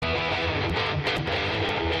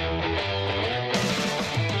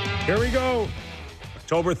Here we go.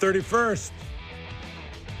 October 31st.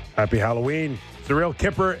 Happy Halloween. It's the Real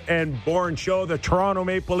Kipper and Bourne Show, the Toronto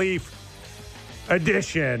Maple Leaf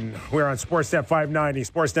edition. We're on Sportsnet 590,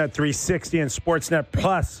 Sportsnet 360, and Sportsnet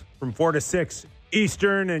Plus from 4 to 6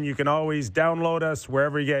 Eastern. And you can always download us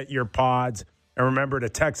wherever you get your pods. And remember to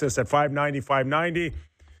text us at 590-590. If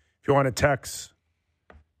you want to text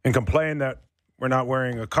and complain that we're not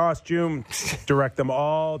wearing a costume, direct them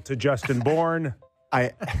all to Justin Bourne.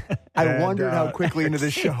 I wondered how quickly into the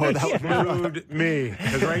show that would rude me.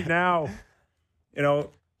 Because right now, you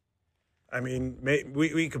know, I mean,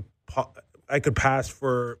 I could pass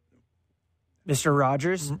for Mr.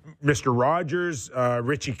 Rogers. Mr. Rogers,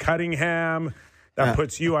 Richie Cunningham. That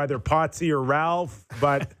puts you either Potsy or Ralph,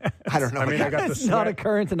 but I don't know. I mean, I got the It's not a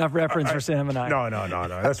current enough reference for Sam and I. No.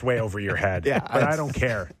 That's way over your head. Yeah, but I don't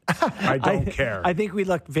care. I don't care. I think we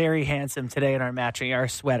look very handsome today in our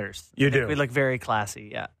sweaters. You I think do. We look very classy,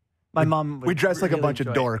 yeah. My mom would We dress like a really bunch of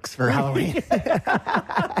enjoy dorks for Halloween.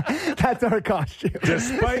 That's our costume.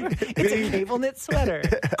 Despite it. It's a being cable knit sweater.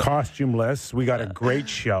 costumeless, we got a great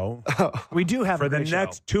show We do have for a the great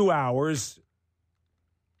next 2 hours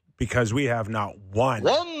because we have not one.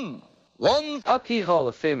 One Hockey Hall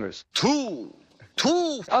of Famers. Two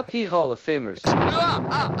Hockey Hall of Famers.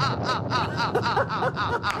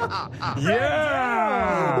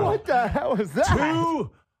 Yeah! What the hell was that? 2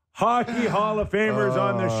 Hockey Hall of Famers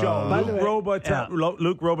on the show. By the way,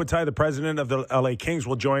 Luke Robitaille, the president of the LA Kings,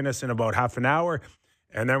 will join us in about half an hour.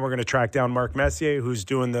 And then we're going to track down Mark Messier, who's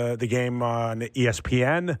doing the game on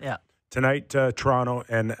ESPN tonight, Toronto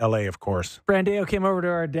and LA, of course. Brandeo came over to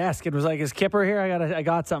our desk and was like, "Is Kipper here? I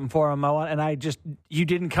got something for him." You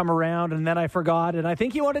didn't come around, and then I forgot, and I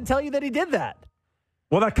think he wanted to tell you that he did that.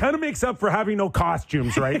 Well, that kind of makes up for having no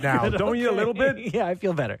costumes right now, don't you? A little bit. Yeah, I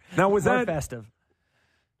feel better. Now, was More that festive?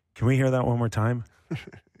 Can we hear that one more time?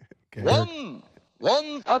 One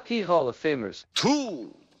Hockey Hall of Famers.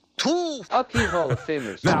 Two Hockey Hall of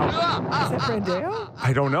Famers. Now, Is that Brandeo?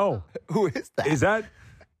 I don't know. Who is that?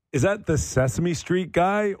 Is that the Sesame Street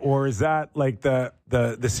guy, or is that like the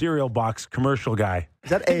cereal box commercial guy? Is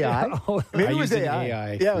that AI? Maybe I it was used an AI.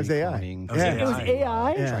 AI. Yeah, it was AI. cloning. Yeah. It was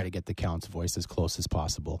AI? Yeah. Try to get the Count's voice as close as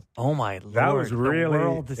possible. Oh my lord! That was The really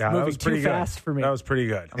world is that moving was pretty too good. fast for me. That was pretty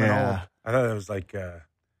good. Yeah. I thought it was like a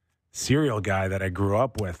cereal guy that I grew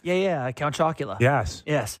up with. Yeah, Count Chocula. Yes.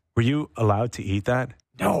 Yes. Were you allowed to eat that?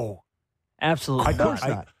 No. Absolutely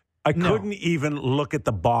not. I No. couldn't even look at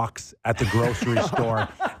the box at the grocery store.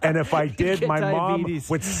 And if I did, get my diabetes.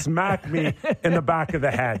 mom would smack me in the back of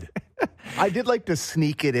the head. I did like to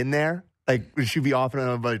sneak it in there. Like, she'd be off and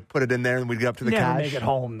on, but put it in there and we'd get up to the Never cash. make it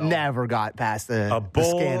home, though. Never got past the A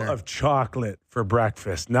bowl scanner. of chocolate for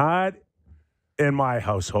breakfast. Not in my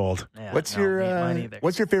household. Yeah, What's no, your mine either.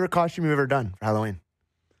 What's your favorite costume you've ever done for Halloween?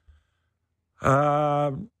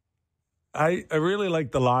 I really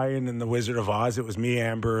like The Lion and the Wizard of Oz. It was me,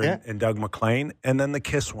 Amber, and Doug McLean. And then the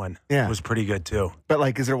Kiss one was pretty good, too. But,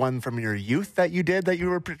 like, is there one from your youth that you did that you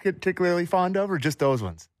were particularly fond of, or just those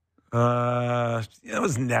ones? It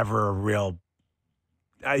was never a real...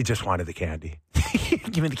 I just wanted the candy.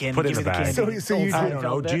 Give me the candy. Put it give in me the bag. candy. So you I did- don't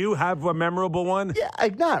know. Do you have a memorable one? Yeah,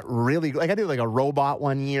 like, not really. Like, I did, like, a robot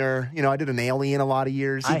one year. You know, I did an alien a lot of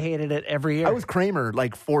years. I hated it every year. I was Kramer,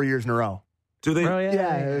 like, 4 years in a row. Do they? Oh, yeah.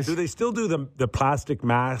 Yeah, it was- Do they still do the plastic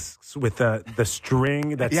masks with the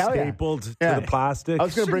string that's Yeah, yeah. stapled to Yeah. the plastic? I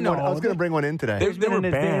was going to bring one. I was No, going to bring one in today. They- There's been were an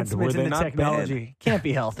banned, advancement were they in the not technology. Can't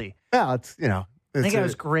be healthy. Well, it's, you know. I think it's I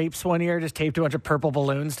was grapes one year, just taped a bunch of purple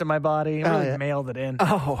balloons to my body. I really yeah. mailed it in.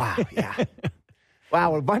 Oh, wow. Yeah.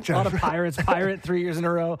 Wow, a bunch A lot of of pirates. Pirate 3 years in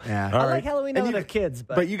a row. Yeah. I All like right. Halloween now that I have kids,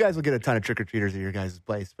 but, But you guys will get a ton of trick-or-treaters at your guys'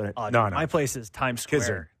 place. But oh, No, dude, no. my place is Times Kids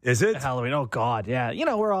Square. are- is it? At Halloween. Oh, God, yeah. You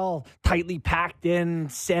know, we're all tightly packed in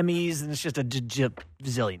semis, and it's just a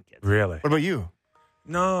zillion kids. Really? what about you?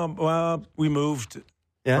 No. Well, we moved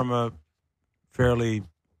Yeah? from a fairly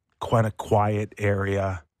quite a quiet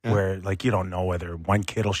area where, like, you don't know whether one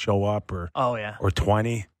kid will show up or Oh, yeah.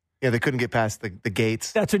 20. Yeah, they couldn't get past the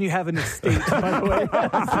gates. That's when you have an estate, by the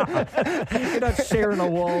way. You're not sharing a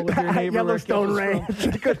wall with your neighbor. Yellowstone where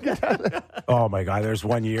it goes Ranch. Oh my God! There's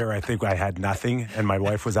one year I think I had nothing, and my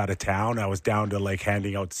wife was out of town. I was down to like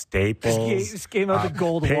handing out staples, Just came out the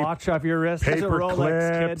gold watch off your wrist. It's a paper Rolex,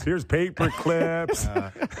 clips. kid. Here's paper clips.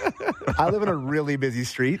 I live in a really busy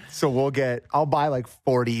street, so I'll buy like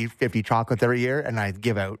 40, 50 chocolates every year, and I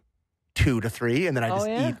give out 2 to 3, and then I Oh, just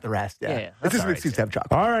yeah? eat the rest. Yeah. Yeah, It's that's just all right, makes to have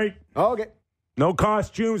chocolate. All right. Okay. No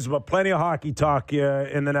costumes, but plenty of hockey talk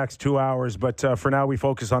in the next 2 hours. But for now, we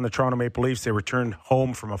focus on the Toronto Maple Leafs. They return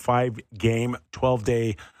home from a 5-game,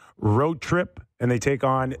 12-day road trip, and they take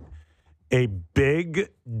on a big,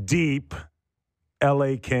 deep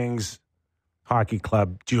LA Kings hockey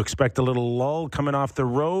club. Do you expect a little lull coming off the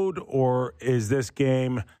road, or is this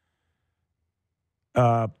game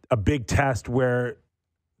a big test where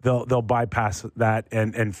they'll bypass that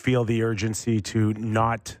and feel the urgency to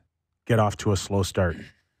not get off to a slow start?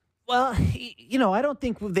 Well, I don't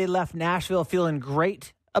think they left Nashville feeling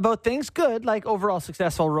great about things. Good, like overall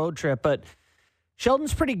successful road trip, but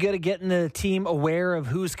Sheldon's pretty good at getting the team aware of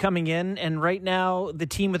who's coming in, and right now the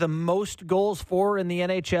team with the most goals for in the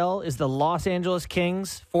NHL is the Los Angeles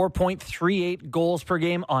Kings, 4.38 goals per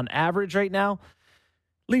game on average right now.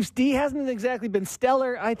 Leafs D hasn't exactly been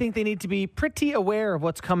stellar. I think they need to be pretty aware of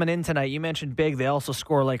what's coming in tonight. You mentioned big. They also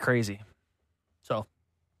score like crazy. So,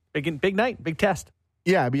 big night, big test.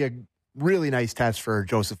 Yeah, it'd be a really nice test for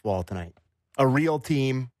Joseph Woll tonight. A real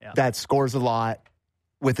team that scores a lot,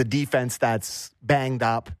 with a defense that's banged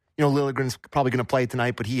up. Liljegren's probably going to play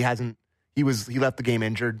tonight, but he hasn't. He left the game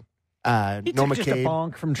injured. He took just a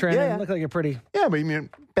bonk from training. Yeah. Looked like a pretty. Yeah, but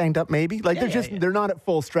banged up maybe. They're not at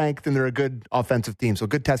full strength, and they're a good offensive team. So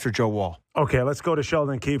good test for Joe Woll. Okay, let's go to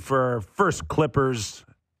Sheldon Keefe for our first Clipper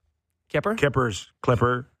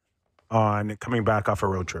on coming back off a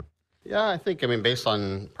road trip. Yeah, I think, based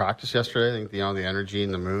on practice yesterday, I think, the energy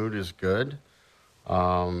and the mood is good.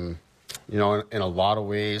 In a lot of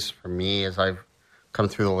ways, for me, as I've come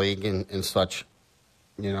through the league and such,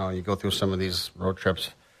 you go through some of these road trips.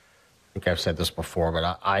 I think I've said this before,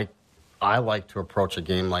 but I like to approach a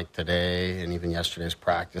game like today and even yesterday's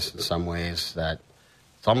practice in some ways that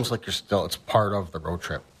it's almost like it's part of the road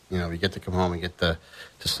trip. We get to come home, we get to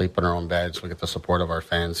sleep in our own beds, we get the support of our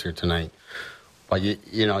fans here tonight. But, you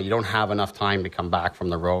don't have enough time to come back from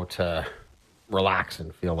the road to relax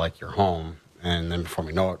and feel like you're home. And then before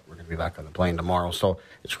we know it, we're going to be back on the plane tomorrow. So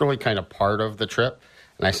it's really kind of part of the trip.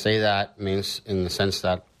 And I say that means in the sense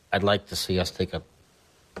that I'd like to see us take a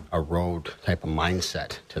road type of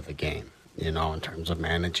mindset to the game, in terms of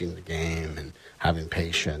managing the game and having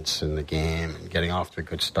patience in the game and getting off to a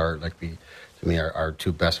good start. Like to me, our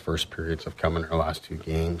two best first periods have come in our last two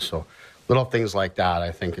games. So little things like that,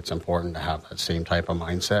 I think it's important to have that same type of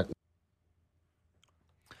mindset.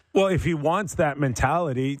 Well, if he wants that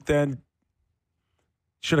mentality, then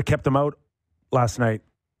should have kept them out last night.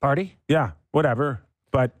 Party? Yeah, whatever.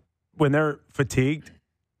 But when they're fatigued,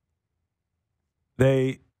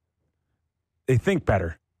 they think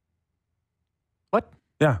better. What?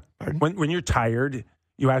 Yeah. When you're tired,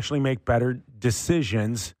 you actually make better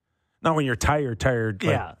decisions. Not when you're tired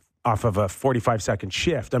off of a 45-second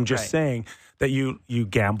shift. I'm just saying that you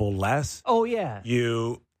gamble less. Oh, yeah.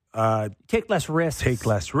 You take less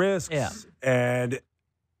risks. Yeah. And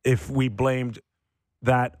if we blamed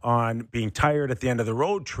that on being tired at the end of the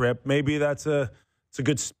road trip, maybe it's a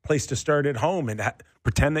good place to start at home and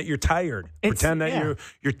pretend that you're tired. Pretend that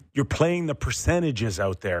you're playing the percentages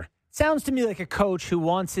out there. Sounds to me like a coach who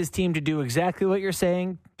wants his team to do exactly what you're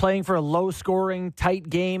saying, playing for a low-scoring, tight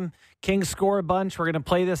game. Kings score a bunch. We're going to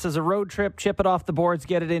play this as a road trip, chip it off the boards,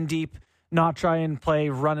 get it in deep, not try and play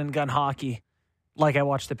run-and-gun hockey like I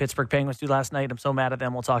watched the Pittsburgh Penguins do last night. I'm so mad at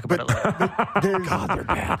them. We'll talk about it later. God, they're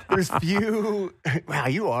bad. There's few... Wow,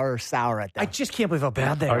 you are sour at that. I just can't believe how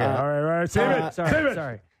bad they are. Okay, all right. Save it.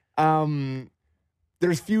 Sorry.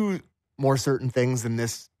 There's few more certain things in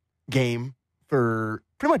this game for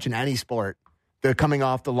pretty much in any sport. The coming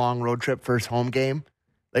off the long road trip first home game.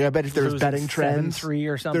 Like I bet if there's betting trends, 7-3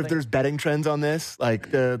 or something. There's betting trends on this.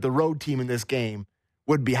 Like the road team in this game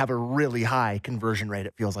would have a really high conversion rate.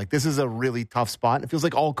 It feels like this is a really tough spot. It feels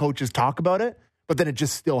like all coaches talk about it, but then it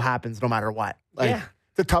just still happens no matter what. It's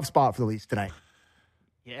a tough spot for the Leafs tonight.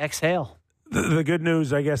 Yeah, exhale. The good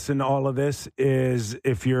news, I guess, in all of this is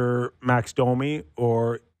if you're Max Domi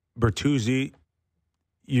or Bertuzzi,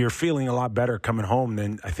 you're feeling a lot better coming home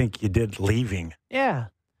than I think you did leaving. Yeah.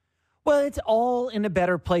 Well, it's all in a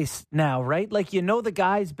better place now, right? Like, the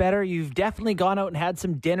guys better. You've definitely gone out and had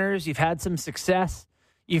some dinners. You've had some success.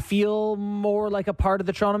 You feel more like a part of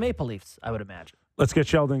the Toronto Maple Leafs, I would imagine. Let's get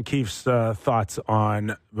Sheldon Keefe's thoughts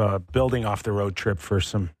on building off the road trip for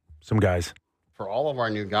some guys. For all of our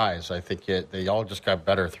new guys, I think they all just got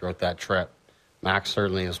better throughout that trip. Max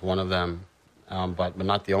certainly is one of them, but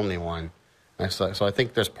not the only one. So I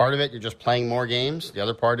think there's part of it, you're just playing more games. The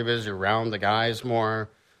other part of it is you're around the guys more.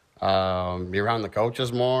 You're around the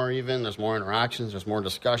coaches more even. There's more interactions. There's more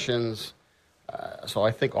discussions. So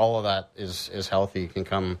I think all of that is healthy. It can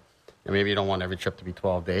come, maybe you don't want every trip to be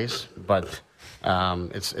 12 days, but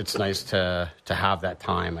it's nice to have that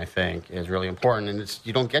time, I think, is really important. And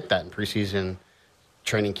you don't get that in preseason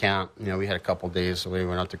training camp. We had a couple days, so we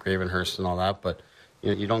went out to Gravenhurst and all that, but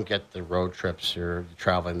you don't get the road trips, you're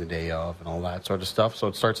traveling the day of and all that sort of stuff. So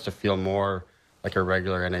it starts to feel more like a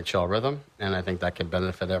regular NHL rhythm, and I think that could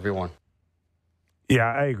benefit everyone.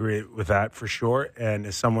 Yeah, I agree with that for sure. And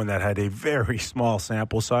as someone that had a very small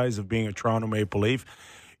sample size of being a Toronto Maple Leaf,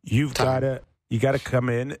 you got to come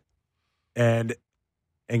in and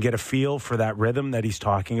get a feel for that rhythm that he's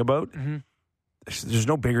talking about. Mm-hmm. There's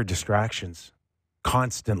no bigger distractions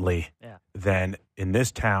constantly than in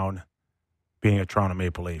this town being a Toronto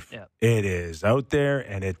Maple Leaf. Yeah. It is out there,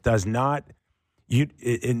 and it does not.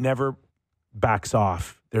 It never backs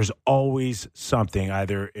off. There's always something.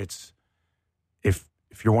 Either it's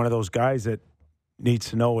if you're one of those guys that needs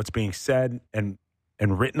to know what's being said and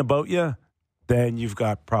written about you, then you've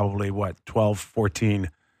got probably 12, 14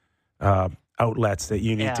 outlets that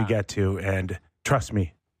you need to get to. And trust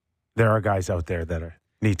me, there are guys out there that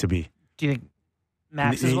need to be. Do you think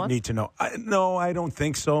Max is one? Need to know. No, I don't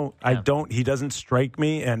think so. Yeah. I don't. He doesn't strike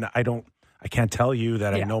me, and I can't tell you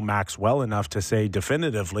that I know Max well enough to say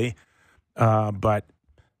definitively. But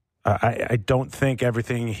I don't think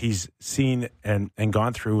everything he's seen and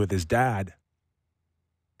gone through with his dad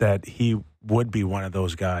that he would be one of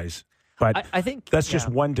those guys. But I think that's just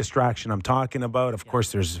one distraction I'm talking about. Of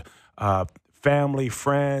course, there's family,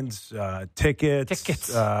 friends, tickets.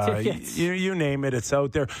 You name it, it's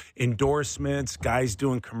out there. Endorsements, guys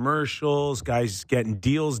doing commercials, guys getting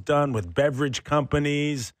deals done with beverage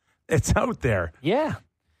companies. It's out there. Yeah,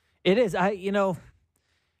 it is. I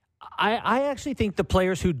actually think the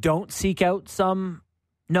players who don't seek out some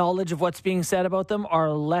knowledge of what's being said about them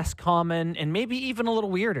are less common and maybe even a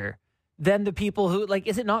little weirder than the people who,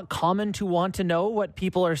 is it not common to want to know what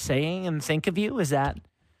people are saying and think of you? Is that...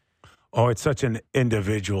 Oh, it's such an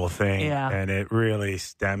individual thing, and it really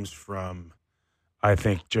stems from, I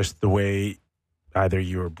think, just the way either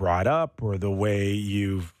you were brought up or the way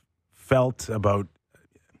you've felt about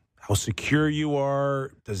how secure you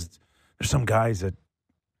are. There's some guys that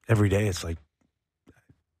every day it's like,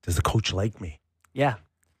 does the coach like me? Yeah.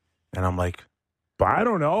 And I'm like, but I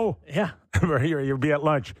don't know. Yeah. You'll be at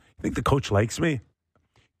lunch. You think the coach likes me?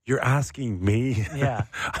 You're asking me? Yeah.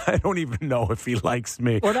 I don't even know if he likes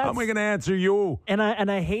me. Well, how am I going to answer you? And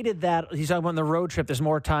I hated that. He's talking about on the road trip, there's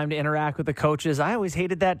more time to interact with the coaches. I always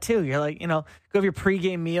hated that too. You're like, go have your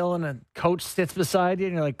pregame meal and a coach sits beside you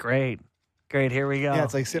and you're like, great, here we go. Yeah,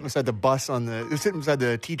 it's like sitting beside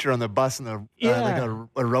the teacher on the bus on the like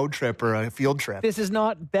a road trip or a field trip. This is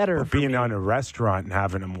not better. Or being on a restaurant and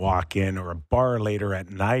having them walk in, or a bar later at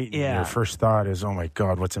night. And your first thought is, oh my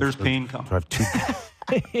God, what's in There's pain coming. Do I have two?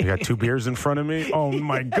 You got 2 beers in front of me? Oh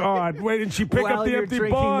my God! Wait, did she pick up the empty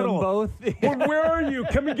bottle? Both. Well, where are you?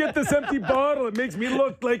 Come and get this empty bottle. It makes me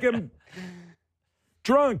look like I'm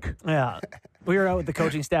drunk. Yeah. We were out with the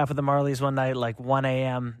coaching staff of the Marlies one night, 1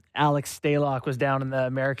 a.m. Alex Stalock was down in the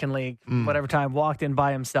American League, whatever time, walked in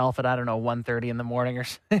by himself at, 1:30 in the morning or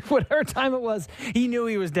whatever time it was. He knew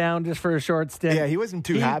he was down just for a short stint. Yeah, he wasn't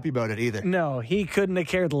too happy about it either. No, he couldn't have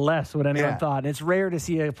cared less what anyone thought. And it's rare to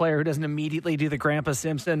see a player who doesn't immediately do the Grandpa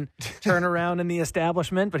Simpson turnaround in the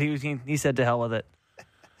establishment, but he said to hell with it.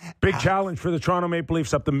 Big challenge for the Toronto Maple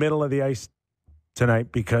Leafs up the middle of the ice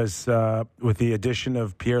tonight, because with the addition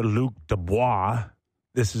of Pierre-Luc Dubois,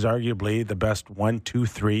 this is arguably the best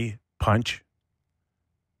 1-2-3 punch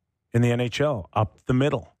in the NHL, up the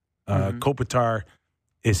middle. Kopitar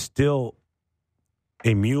is still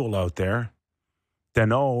a mule out there.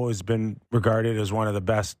 Danault has been regarded as one of the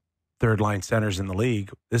best third-line centers in the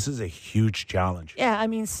league. This is a huge challenge. Yeah,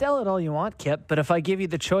 sell it all you want, Kip, but if I give you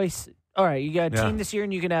the choice... All right, you got a team this year,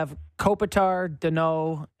 and you can have Kopitar,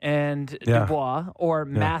 Danault, and Dubois, or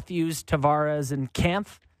Matthews, Tavares, and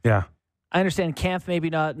Kampf. Yeah, I understand Kampf maybe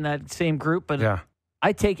not in that same group, but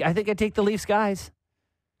I think I take the Leafs guys.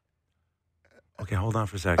 Okay, hold on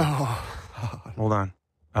for a second. Hold on.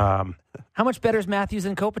 How much better is Matthews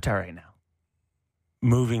than Kopitar right now?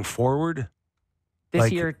 Moving forward,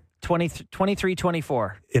 this year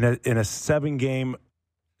 23-24 in a 7-game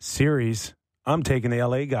series. I'm taking the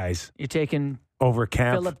LA guys. You're taking over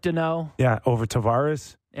Kampf. Philip Danault. Yeah, over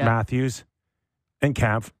Tavares, Matthews, and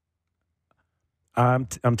Kampf. I'm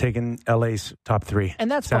taking LA's top 3.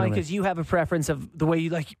 And that's fine, because you have a preference of the way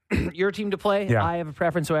you like your team to play. Yeah. I have a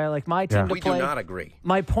preference the way I like my team to play. We do not agree.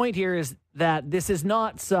 My point here is that this is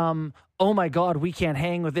not some, oh my God, we can't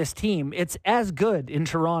hang with this team. It's as good in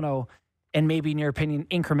Toronto, and maybe in your opinion,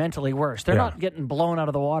 incrementally worse. They're not getting blown out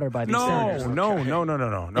of the water by these Senators. No, not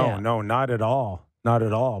at all. Not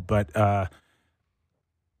at all. But a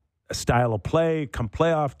style of play, come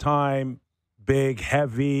playoff time, big,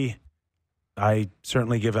 heavy, I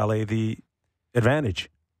certainly give LA the advantage.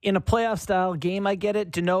 In a playoff style game, I get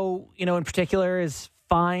it. Danault, in particular, is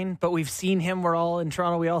fine, but we've seen him. We're all in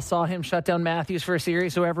Toronto. We all saw him shut down Matthews for a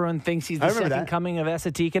series, so everyone thinks he's the second coming of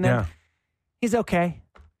Esa Tikkanen. Yeah. He's okay.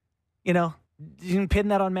 You know, you can pin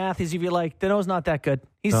that on Matthews if you like. Danault's not that good.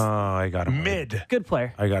 He's I got him mid. Good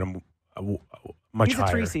player. I got him much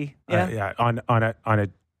higher. He's a 3C. Yeah. On a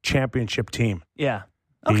championship team. Yeah.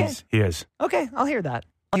 Okay. He is. Okay, I'll hear that.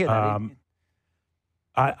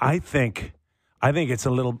 I think it's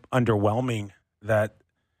a little underwhelming that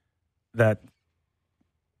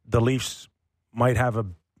the Leafs might have a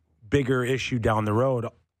bigger issue down the road.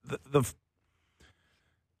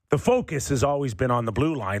 The focus has always been on the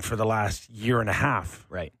blue line for the last year and a half.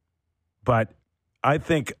 Right. But I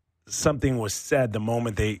think something was said the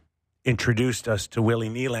moment they introduced us to Willie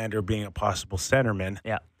Nylander being a possible centerman.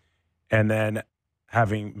 Yeah. And then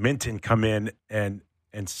having Minton come in and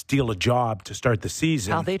steal a job to start the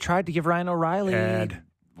season. How they tried to give Ryan O'Reilly,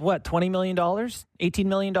 $20 million? $18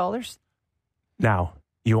 million? Now,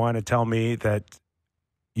 you want to tell me that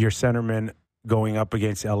your centerman going up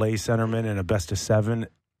against LA centerman in a best of 7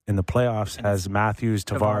 in the playoffs has Matthews,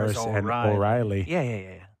 Tavares, and O'Reilly.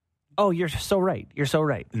 Yeah. Oh, you're so right. You're so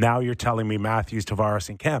right. Now you're telling me Matthews, Tavares,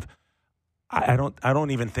 and Kampf. I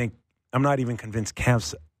don't even think, I'm not even convinced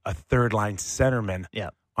Kampf's a third-line centerman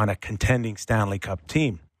on a contending Stanley Cup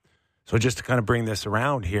team. So just to kind of bring this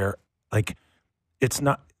around here, like, it's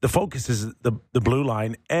not, the focus is the blue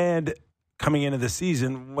line, and coming into the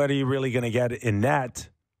season, what are you really going to get in net?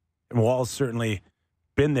 And Wall's certainly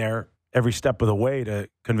been there every step of the way to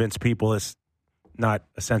convince people it's not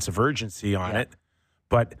a sense of urgency on it.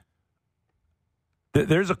 But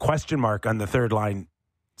there's a question mark on the third-line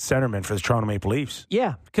centerman for the Toronto Maple Leafs.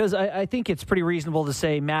 Yeah, because I think it's pretty reasonable to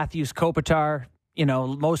say Matthews, Kopitar. You know,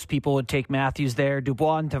 most people would take Matthews there.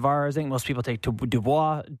 Dubois and Tavares, I think most people take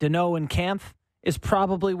Dubois. Danault and Kampf is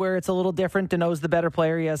probably where it's a little different. Danault's the better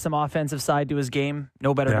player. He has some offensive side to his game.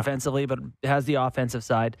 No better defensively, but has the offensive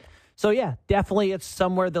side. So, yeah, definitely it's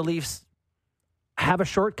somewhere the Leafs have a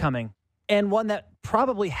shortcoming, and one that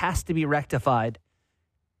probably has to be rectified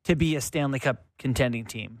to be a Stanley Cup contending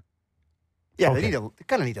team. Yeah, they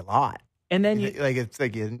kind of need a lot. And then it's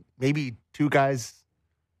maybe 2 guys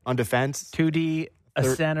on defense, 2D, a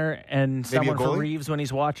center, and someone for Reeves when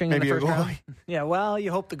he's watching maybe in the first a goalie. round. Yeah, well,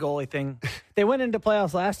 you hope the goalie thing. They went into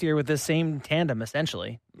playoffs last year with this same tandem,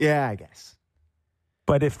 essentially. Yeah, I guess.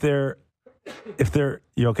 But if they're,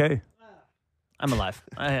 you okay? I'm alive.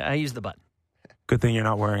 I use the button. Good thing you're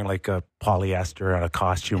not wearing like a polyester on a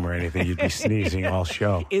costume or anything. You'd be sneezing all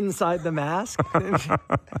show. Inside the mask.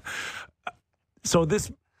 So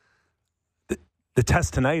the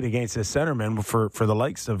test tonight against the centerman for the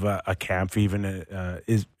likes of a Kampf even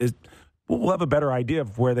is we'll have a better idea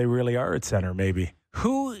of where they really are at center maybe.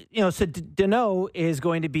 So Danault is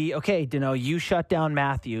going to be, okay, Danault, you shut down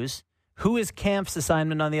Matthews. Who is Kampf's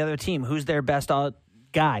assignment on the other team? Who's their best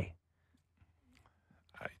guy?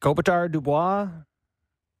 Kopitar, Dubois?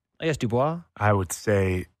 I guess Dubois. I would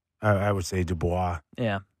say Dubois.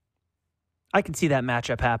 Yeah. I can see that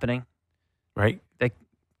matchup happening. Right? The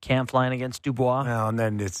Kampf line against Dubois. Well, and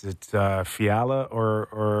then it's Fiala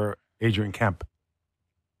or Adrian Kemp.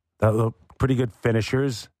 They're pretty good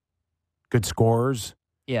finishers, good scorers.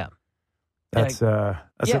 Yeah. That's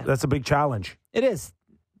a big challenge. It is.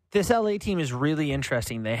 This LA team is really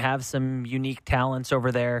interesting. They have some unique talents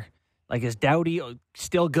over there. Like, is Doughty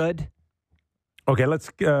still good? Okay,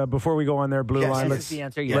 let's before we go on their blue line, let's the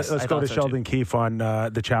answer. Yes, let's go to Sheldon Keefe on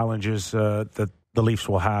the challenges that the Leafs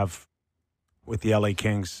will have with the LA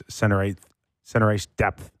Kings center ice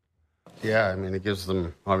depth. Yeah, I mean, it gives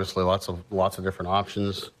them obviously lots of different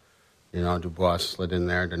options. You know, Dubois slid in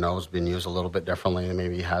there. Danault's been used a little bit differently than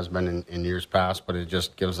maybe he has been in years past, but it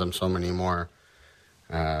just gives them so many more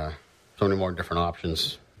different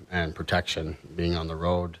options and protection being on the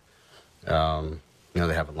road. They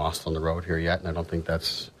haven't lost on the road here yet, and I don't think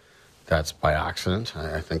that's by accident.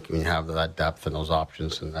 I think when you have that depth and those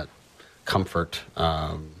options and that comfort,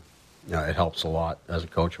 it helps a lot as a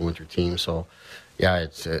coach and with your team. So, yeah,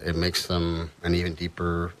 it makes them an even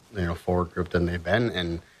deeper, forward group than they've been,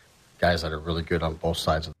 and guys that are really good on both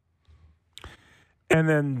sides of it. And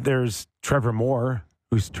then there's Trevor Moore,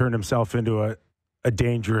 who's turned himself into a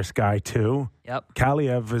dangerous guy too. Yep.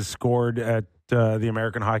 Kaliev has scored at the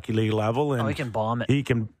American Hockey League level, and he can bomb it. He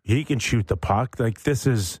can shoot the puck. Like,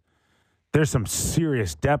 there's some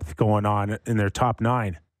serious depth going on in their top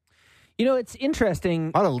 9. It's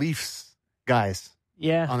interesting. A lot of Leafs guys.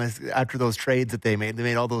 Yeah. On this, after those trades that they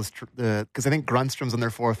made all those because I think Grundstrom's on their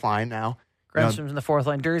 4th line now. Grundstrom's in the 4th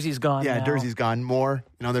line. Durzi's gone. Yeah, now. Durzi's gone. More.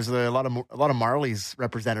 There's a lot of Marlies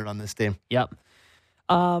represented on this team. Yep.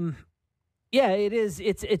 Yeah, it is.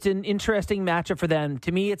 It's an interesting matchup for them.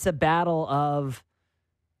 To me, it's a battle of,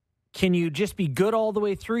 can you just be good all the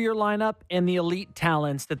way through your lineup and the elite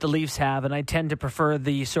talents that the Leafs have? And I tend to prefer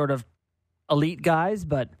the sort of elite guys,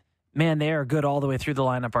 but man, they are good all the way through the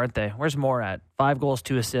lineup, aren't they? Where's Moore at? 5 goals,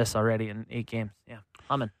 2 assists already in 8 games. Yeah,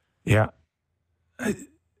 humming. Yeah.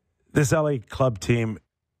 This LA club team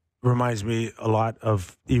reminds me a lot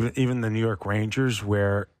of even the New York Rangers,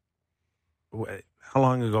 where how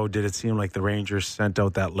long ago did it seem like the Rangers sent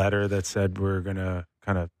out that letter that said we're going to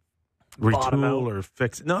kind of retool or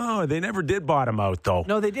fix? No, they never did bottom out, though.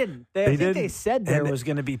 No, they didn't. I think they said there was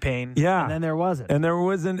going to be pain. Yeah, and then there wasn't. And there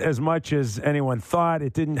wasn't as much as anyone thought.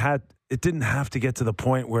 It didn't have to get to the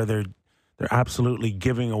point where they're absolutely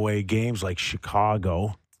giving away games like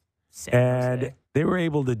Chicago. And they were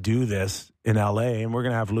able to do this in LA. And we're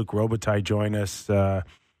going to have Luc Robitaille join us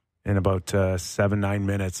in about 7-9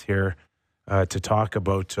 minutes here to talk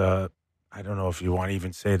about. I don't know if you want to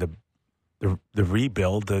even say the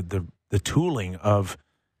rebuild, the tooling of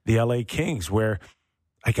the LA Kings, where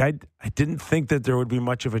like I didn't think that there would be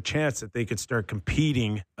much of a chance that they could start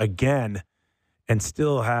competing again and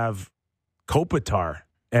still have Kopitar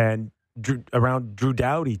and around Drew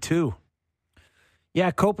Doughty too.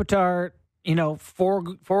 Yeah, Kopitar,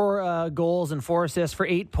 4 goals and 4 assists for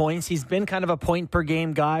 8 points. He's been kind of a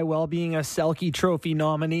point-per-game guy while being a Selke Trophy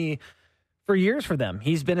nominee for years for them.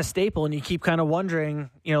 He's been a staple, and you keep kind of wondering,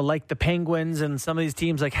 like the Penguins and some of these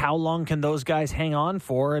teams, like how long can those guys hang on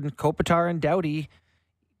for? And Kopitar and Doughty,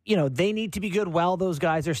 they need to be good while those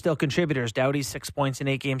guys are still contributors. Doughty's 6 points in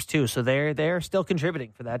 8 games too, so they're still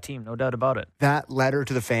contributing for that team, no doubt about it. That letter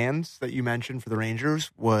to the fans that you mentioned for the Rangers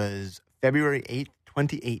was February 8th,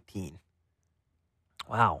 2018.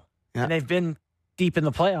 Wow. Yeah. And they've been deep in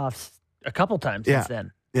the playoffs a couple times since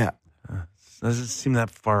then. Yeah. Doesn't seem that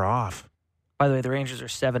far off. By the way, the Rangers are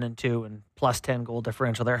 7-2 and plus 10 goal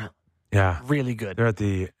differential. They're really good. They're at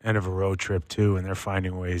the end of a road trip too, and they're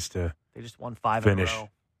finding ways to they just won 5 in a row.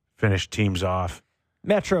 Finish teams off.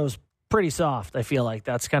 Metro's pretty soft. I feel like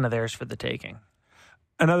that's kind of theirs for the taking.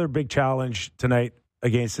 Another big challenge tonight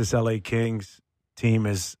against this LA Kings team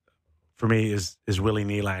is Willie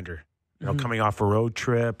Nylander. Coming off a road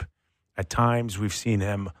trip, at times we've seen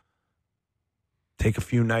him take a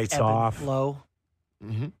few nights off, flow,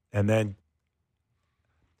 and then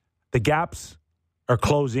the gaps are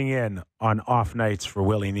closing in on off nights for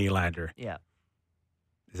Willie Nylander. Yeah,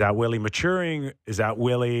 is that Willie maturing? Is that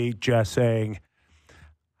Willie just saying,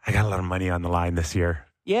 "I got a lot of money on the line this year"?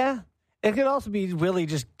 Yeah, it could also be Willie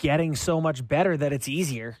just getting so much better that it's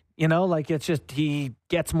easier. It's just he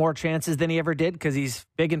gets more chances than he ever did because he's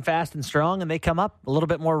big and fast and strong, and they come up a little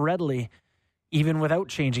bit more readily, even without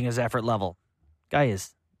changing his effort level. Guy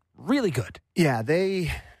is really good. Yeah,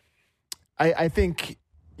 I think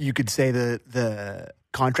you could say the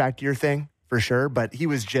contract year thing for sure, but he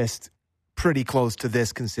was just pretty close to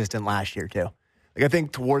this consistent last year too. Like I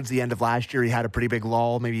think towards the end of last year, he had a pretty big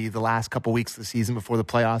lull, maybe the last couple weeks of the season before the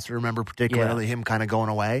playoffs. I remember particularly him kind of going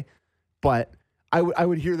away. But I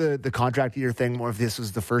would hear the contract year thing more if this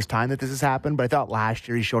was the first time that this has happened. But I thought last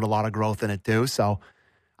year he showed a lot of growth in it too. So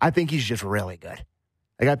I think he's just really good.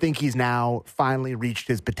 Like I think he's now finally reached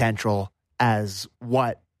his potential as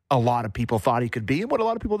what a lot of people thought he could be and what a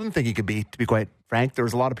lot of people didn't think he could be, to be quite frank. There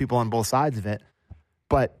was a lot of people on both sides of it.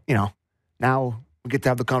 But, now we get to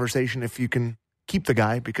have the conversation if you can keep the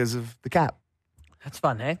guy because of the cap. That's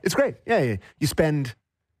fun, eh? It's great. Yeah. You spend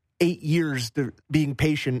 8 years being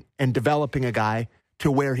patient and developing a guy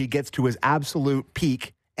to where he gets to his absolute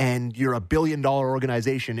peak, and you're $1 billion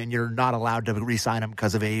organization and you're not allowed to re-sign him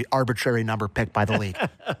because of a arbitrary number picked by the league.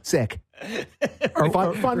 Sick.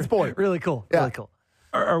 Fun sport. Really cool. Yeah. Really cool.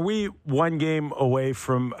 Are we one game away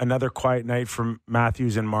from another quiet night from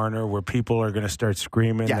Matthews and Marner where people are going to start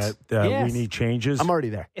screaming that we need changes? I'm already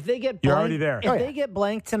there. If they get You're already there. If they get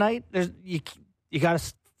blanked tonight, you got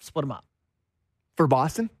to split them up. For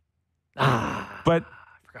Boston? But I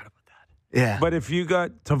forgot about that. Yeah. But if you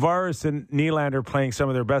got Tavares and Nylander playing some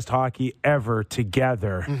of their best hockey ever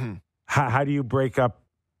together, how do you break up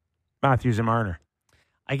Matthews and Marner?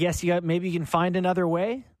 I guess maybe you can find another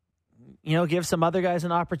way. Give some other guys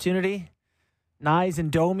an opportunity. Nyes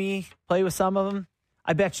and Domi play with some of them.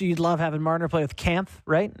 I bet you'd love having Marner play with Kampf,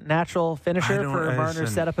 right? Natural finisher for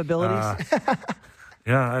Marner's setup abilities.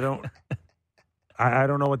 I don't. I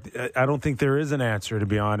don't know I don't think there is an answer, to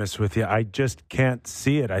be honest with you. I just can't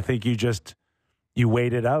see it. I think you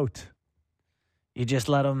wait it out. You just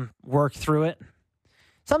let them work through it.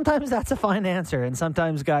 Sometimes that's a fine answer, and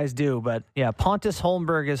sometimes guys do. But yeah, Pontus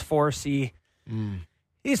Holmberg is 4C.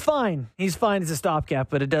 He's fine. He's fine as a stopgap,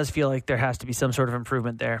 but it does feel like there has to be some sort of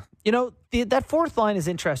improvement there. You know, that fourth line is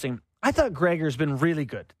interesting. I thought Gregor's been really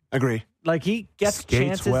good. Agree. Like, he gets Skates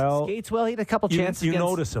chances. well. Skates well. He had a couple chances You against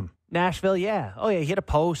notice him. Nashville, yeah. Oh, yeah, he hit a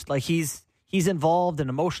post. Like, he's involved and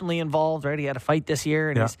emotionally involved, right? He had a fight this year.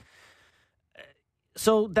 And Yeah. he's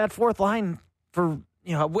so that fourth line, for,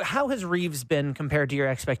 you know, how has Reeves been compared to your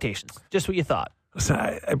expectations? Just what you thought. Listen,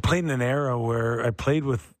 I played in an era where I played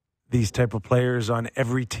with these type of players on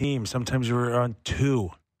every team. Sometimes we were on two.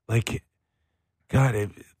 Like,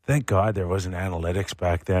 God, thank God there wasn't analytics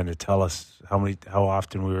back then to tell us how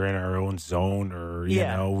often we were in our own zone, or you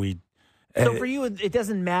know, we. So for you, it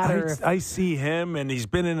doesn't matter. I see him, and he's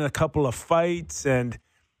been in a couple of fights, and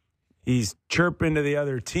he's chirping to the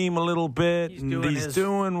other team a little bit, He's and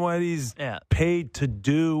doing what he's Yeah. paid to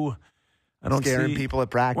do. I don't Scaring see people at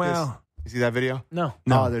practice. Well, You see that video? No.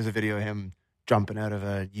 Oh, there's a video of him jumping out of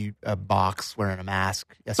a box wearing a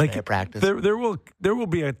mask yesterday at practice. There will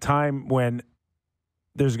be a time when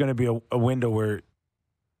there's going to be a window where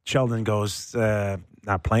Sheldon goes,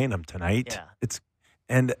 not playing him tonight. Yeah.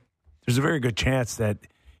 And there's a very good chance that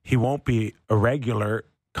he won't be a regular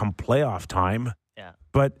come playoff time. Yeah.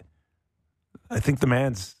 But I think the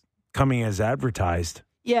man's coming as advertised.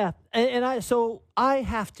 Yeah, and I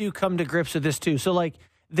have to come to grips with this too. So, like,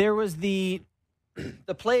 there was the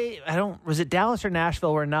play. Was it Dallas or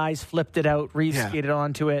Nashville where Nyes flipped it out, Reeves skated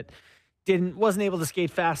onto it, wasn't able to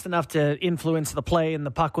skate fast enough to influence the play, and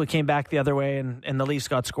the puck came back the other way, and the Leafs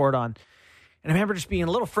got scored on. And I remember just being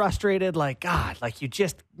a little frustrated, like, God, like, you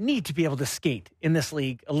just need to be able to skate in this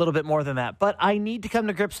league a little bit more than that. But I need to come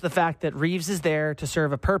to grips with the fact that Reeves is there to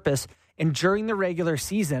serve a purpose. And during the regular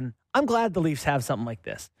season, I'm glad the Leafs have something like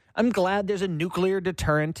this. I'm glad there's a nuclear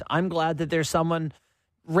deterrent. I'm glad that there's someone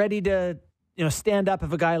ready to, stand up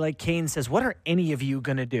if a guy like Kane says, what are any of you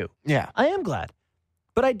going to do? Yeah. I am glad.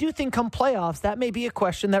 But I do think come playoffs, that may be a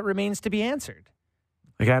question that remains to be answered.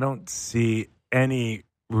 Like, I don't see any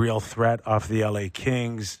real threat off the LA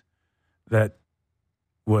Kings that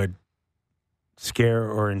would scare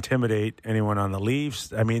or intimidate anyone on the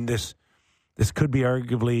Leafs. I mean, this could be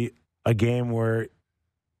arguably a game where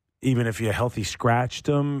even if you healthy scratched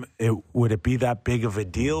them, would it be that big of a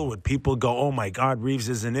deal? Would people go, oh my God, Reeves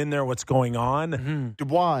isn't in there, what's going on? Mm-hmm.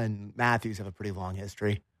 Dubois and Matthews have a pretty long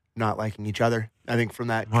history not liking each other. I think from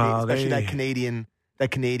that, especially that Canadian,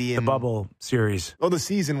 the bubble series. Oh, the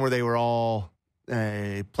season where they were all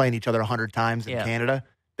playing each other 100 times in Canada,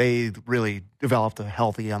 they really developed a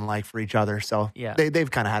healthy unlike for each other. So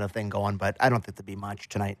they've kind of had a thing going, but I don't think there'd be much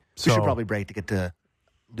tonight. We should probably break to get to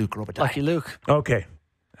Luc Robitaille. Lucky Luke. Okay.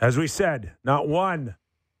 As we said, not one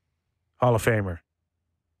Hall of Famer,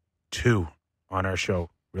 two on our show.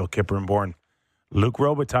 Real Kipper and Bourne. Luc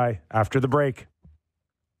Robitaille after the break.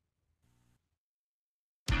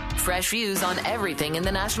 Fresh views on everything in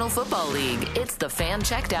the National Football League. It's the Fan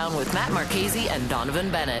Checkdown with Matt Marchese and Donovan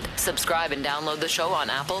Bennett. Subscribe and download the show on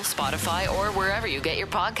Apple, Spotify, or wherever you get your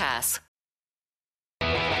podcasts.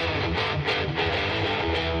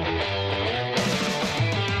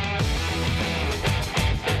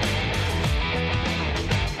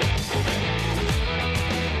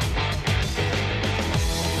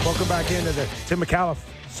 Welcome back into the Tim McAuliffe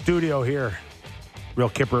studio here. Real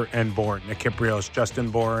Kipper and Bourne. Nick Kiprios,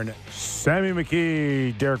 Justin Bourne, Sammy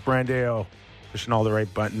McKee, Derek Brandeo, pushing all the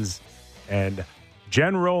right buttons, and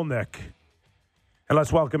Jen Rolnick. And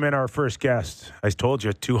let's welcome in our first guest. I told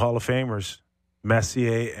you, two Hall of Famers,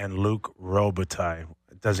 Messier and Luc Robitaille.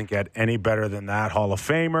 It doesn't get any better than that. Hall of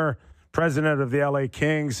Famer, president of the LA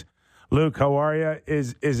Kings. Luc, how are you?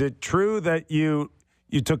 Is it true that you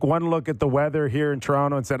took one look at the weather here in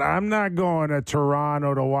Toronto and said, I'm not going to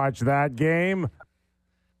Toronto to watch that game?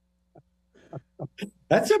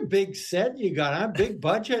 That's a big set you got. A big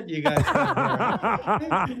budget you guys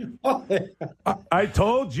got there. I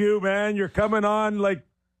told you, man, you're coming on like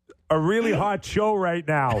a really hot show right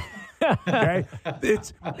now. Okay?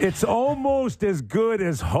 It's almost as good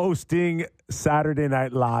as hosting Saturday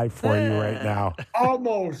Night Live for you right now.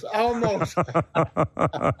 Almost.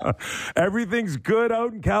 Everything's good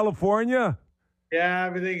out in California? Yeah,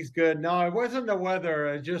 everything's good. No, it wasn't the weather.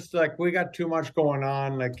 It's just like we got too much going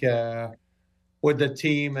on, with the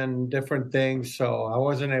team and different things. So I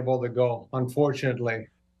wasn't able to go, unfortunately.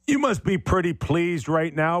 You must be pretty pleased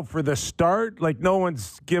right now for the start. Like, no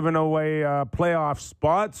one's giving away playoff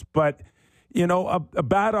spots, but, a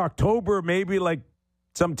bad October, maybe like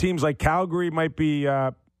some teams like Calgary might be,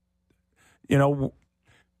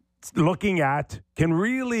 looking at, can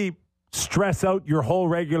really stress out your whole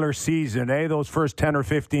regular season, those first 10 or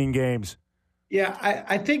 15 games. Yeah,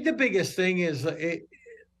 I think the biggest thing is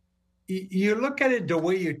you look at it the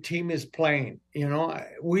way your team is playing.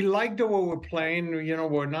 We like the way we're playing.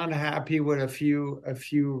 We're not happy with a few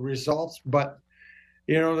results, but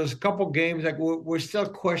there's a couple games like we're still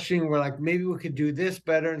questioning. We're like, maybe we could do this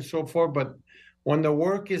better and so forth. But when the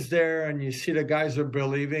work is there and you see the guys are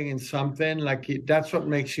believing in something, like that's what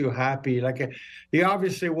makes you happy. Like you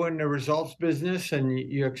obviously win the results business and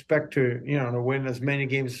you expect to win as many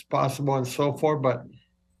games as possible and so forth. But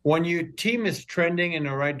when your team is trending in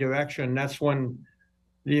the right direction, that's when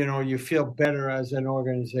you feel better as an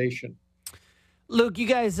organization. Luke, you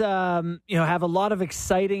guys, have a lot of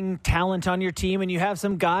exciting talent on your team, and you have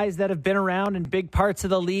some guys that have been around in big parts of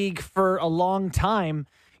the league for a long time.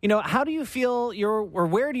 How do you feel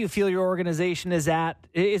where do you feel your organization is at?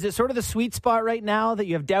 Is it sort of the sweet spot right now that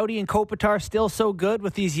you have Doughty and Kopitar still so good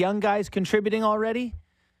with these young guys contributing already?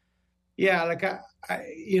 Yeah, like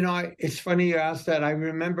it's funny you asked that. I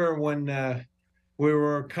remember when we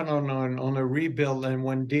were kind of on a rebuild, and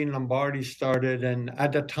when Dean Lombardi started, and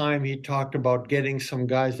at the time he talked about getting some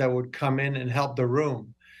guys that would come in and help the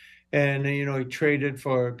room. And, he traded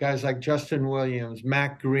for guys like Justin Williams,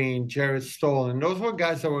 Matt Green, Jared Stoll. And those were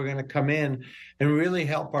guys that were going to come in and really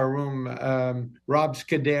help our room. Rob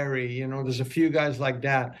Scuderi, there's a few guys like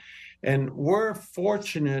that. And we're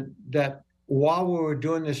fortunate that while we were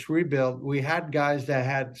doing this rebuild, we had guys that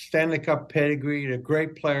had Stanley Cup pedigree, they're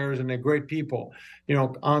great players and they're great people.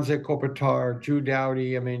 Anze Kopitar, Drew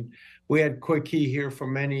Doughty. I mean, we had Quickie here for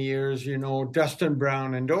many years, Dustin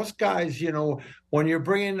Brown. And those guys, when you're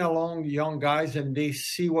bringing along young guys and they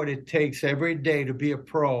see what it takes every day to be a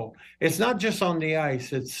pro, it's not just on the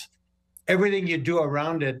ice. It's everything you do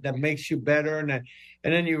around it that makes you better. And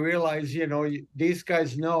then you realize, these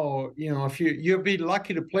guys know, if you'll be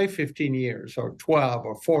lucky to play 15 years or 12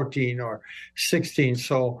 or 14 or 16.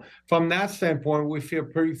 So from that standpoint, we feel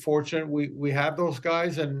pretty fortunate. We have those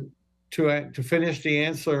guys. And to finish the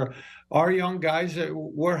answer, our young guys,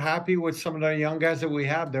 we're happy with some of the young guys that we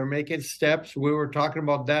have. They're making steps. We were talking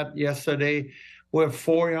about that yesterday. We have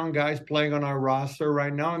 4 young guys playing on our roster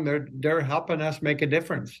right now, and they're helping us make a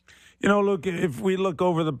difference. Luke, if we look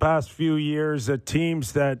over the past few years at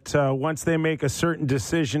teams that once they make a certain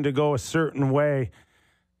decision to go a certain way,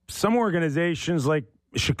 some organizations like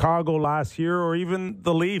Chicago last year or even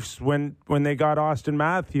the Leafs when they got Austin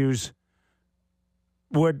Matthews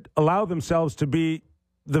would allow themselves to be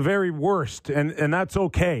the very worst, and that's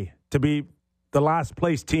okay to be the last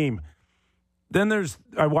place team. Then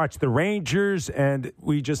I watched the Rangers, and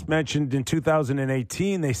we just mentioned in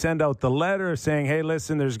 2018, they send out the letter saying, hey,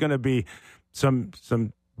 listen, there's going to be some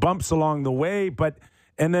bumps along the way.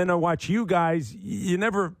 And then I watch you guys, you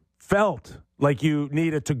never felt like you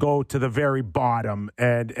needed to go to the very bottom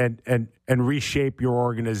and reshape your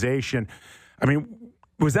organization. I mean,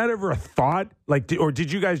 was that ever a thought? Or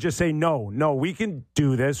did you guys just say, no, we can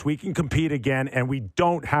do this, we can compete again, and we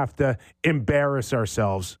don't have to embarrass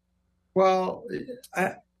ourselves? Well,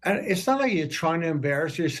 it's not like you're trying to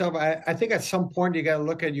embarrass yourself. I think at some point you got to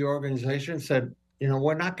look at your organization and said,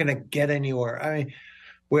 we're not going to get anywhere. I mean,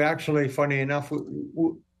 we actually, funny enough,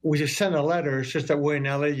 we just sent a letter. It's just that we're in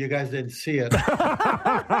LA. You guys didn't see it.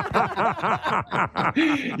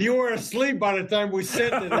 You were asleep by the time we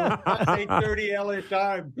sent it. It was 8:30 LA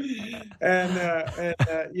time,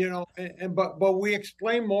 but we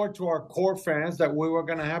explained more to our core fans that we were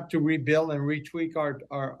going to have to rebuild and retweak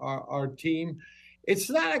our team. It's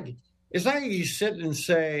not like you sit and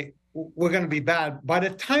say we're going to be bad. By the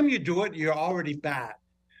time you do it, you're already bad.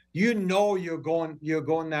 You're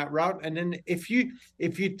going that route. And then if you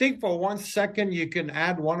think for 1 second you can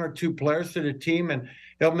add 1 or 2 players to the team and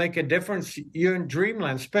it'll make a difference, you're in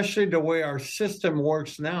dreamland, especially the way our system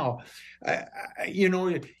works now.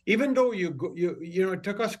 Even though it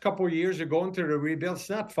took us a couple of years of going through the rebuild, it's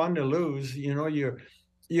not fun to lose.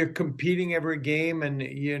 You're competing every game and,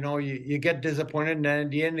 you get disappointed. And then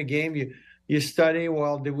at the end of the game, you study,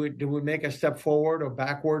 well, did we make a step forward or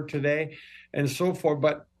backward today and so forth.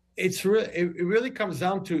 But it really comes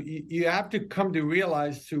down to you have to come to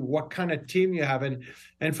realize to what kind of team you have.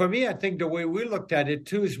 And for me, I think the way we looked at it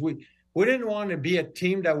too is we didn't want to be a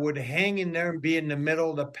team that would hang in there and be in the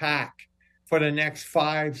middle of the pack for the next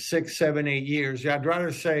 5, 6, 7, 8 years. I'd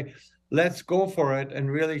rather say, let's go for it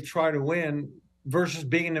and really try to win versus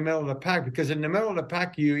being in the middle of the pack, because in the middle of the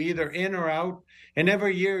pack, you're either in or out. And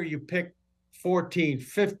every year you pick 14,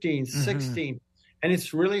 15, 16. And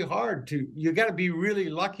it's really hard you got to be really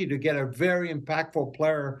lucky to get a very impactful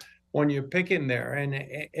player when you're picking there. And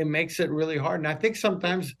it makes it really hard. And I think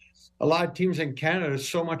sometimes a lot of teams in Canada, there's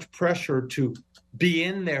so much pressure to be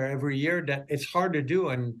in there every year that it's hard to do.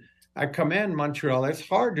 And I commend Montreal. It's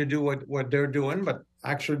hard to do what they're doing, but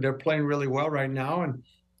actually they're playing really well right now.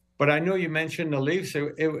 But I know you mentioned the Leafs.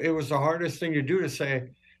 It was the hardest thing to do to say,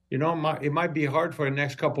 it might be hard for the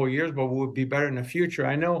next couple of years, but we'll be better in the future.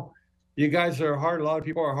 I know you guys are hard. A lot of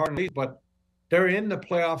people are hard on the Leafs, but they're in the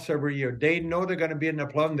playoffs every year. They know they're going to be in the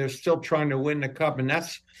playoffs, and they're still trying to win the cup. And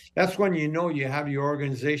that's when you have your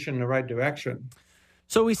organization in the right direction.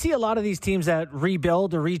 So we see a lot of these teams that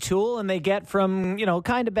rebuild or retool, and they get from,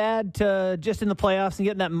 kind of bad to just in the playoffs and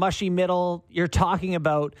getting that mushy middle you're talking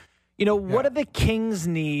about. What do the Kings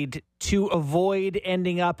need to avoid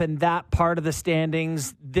ending up in that part of the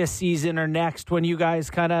standings this season or next when you guys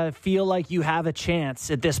kind of feel like you have a chance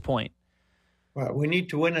at this point? Well, we need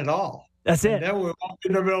to win it all. That's it. And then we're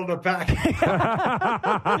in the middle of the pack.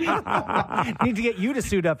 Need to get you to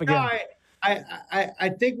suit up again. No, I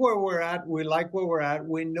think where we're at, we like where we're at.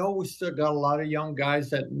 We know we still got a lot of young guys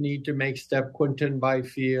that need to make step. Quinton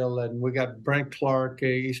Byfield, and we got Brent Clark.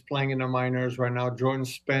 He's playing in the minors right now. Jordan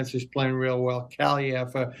Spence is playing real well.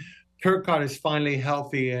 Kaliev. Turcotte is finally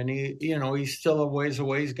healthy, and he's still a ways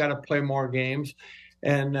away. He's got to play more games.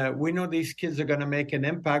 And we know these kids are going to make an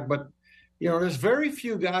impact. But, there's very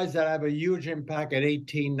few guys that have a huge impact at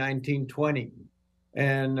 18, 19, 20.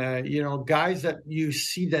 And, guys that you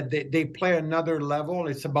see that they play another level.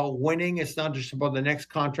 It's about winning. It's not just about the next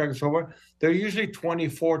contract is over. They're usually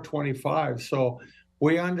 24, 25. So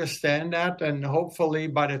we understand that. And hopefully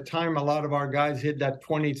by the time a lot of our guys hit that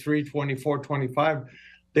 23, 24, 25,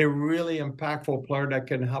 they're really impactful player that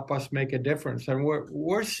can help us make a difference. And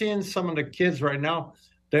we're seeing some of the kids right now.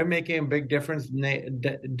 They're making a big difference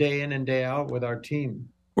day in and day out with our team.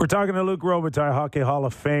 We're talking to Luc Robitaille, Hockey Hall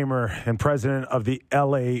of Famer and president of the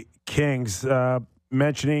LA Kings,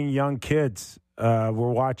 mentioning young kids. We're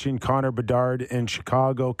watching Connor Bedard in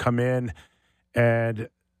Chicago come in, and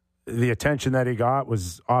the attention that he got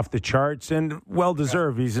was off the charts and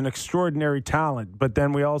well-deserved. He's an extraordinary talent. But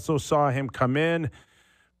then we also saw him come in,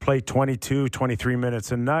 play 22, 23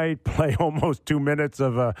 minutes a night, play almost 2 minutes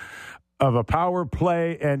of a power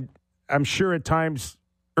play, and I'm sure at times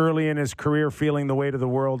early in his career feeling the weight of the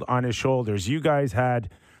world on his shoulders. You guys had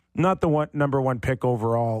not the number one pick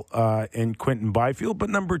overall in Quinton Byfield, but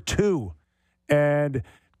number 2. And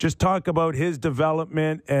just talk about his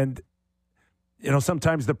development and,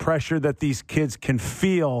 sometimes the pressure that these kids can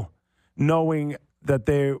feel knowing that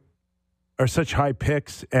they are such high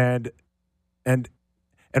picks and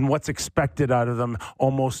what's expected out of them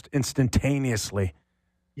almost instantaneously.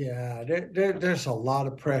 Yeah, there's a lot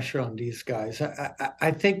of pressure on these guys.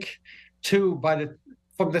 I think, too,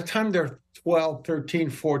 from the time they're 12, 13,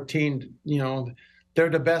 14, they're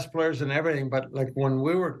the best players and everything. But, like, when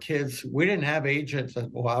we were kids, we didn't have agents.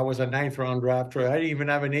 Well, I was a 9th-round drafter. I didn't even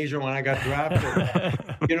have an agent when I got drafted.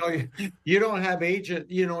 You don't have agent.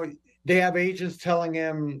 They have agents telling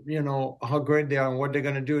them, how great they are and what they're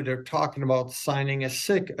going to do. They're talking about signing a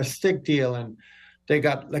stick deal, and they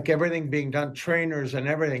got like everything being done, trainers and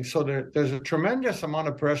everything. So there's a tremendous amount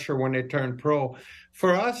of pressure when they turn pro.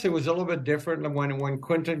 For us, it was a little bit different. When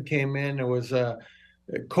Quinton came in, it was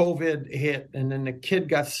COVID hit, and then the kid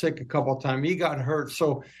got sick a couple of times. He got hurt.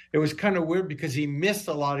 So it was kind of weird because he missed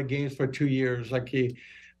a lot of games for 2 years.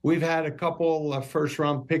 We've had a couple of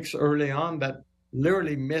first-round picks early on that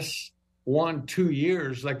literally missed 1-2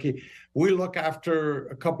 years. We look after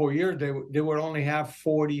a couple of years, they would only have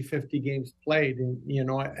 40, 50 games played,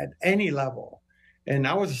 at any level. And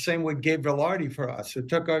that was the same with Gabe Vilardi for us. It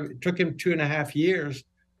took him 2.5 years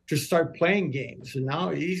to start playing games. And now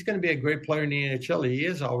he's going to be a great player in the NHL. He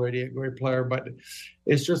is already a great player, but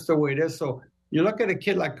it's just the way it is. So you look at a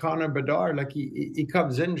kid like Connor Bedard, he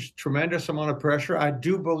comes in, tremendous amount of pressure. I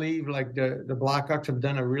do believe the Blackhawks have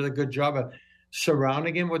done a really good job at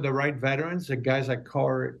surrounding him with the right veterans, the guys like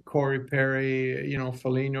Corey Perry,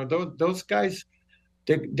 Foligno. Those guys,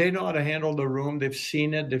 they know how to handle the room. They've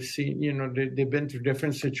seen it. They've seen, they've been through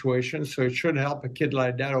different situations. So it should help a kid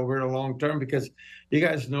like that over the long term, because you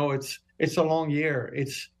guys know it's a long year.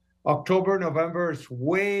 It's October, November. It's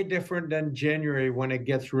way different than January when it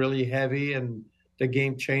gets really heavy and the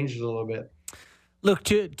game changes a little bit. Look,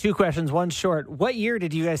 two questions. One short. What year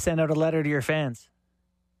did you guys send out a letter to your fans?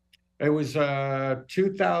 It was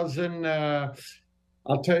 2000. I'll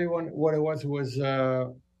tell you what it was. It was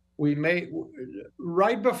we made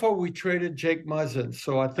right before we traded Jake Muzzin.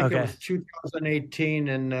 So I think it was 2018.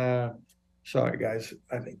 And sorry, guys,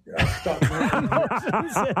 I think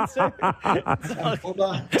hold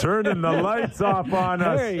on. Turning the lights off on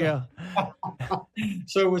us. There you go.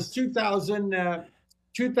 So it was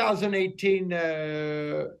 2018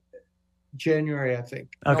 January, I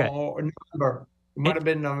think. Okay. No, November. It might have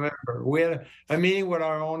been November. We had a meeting with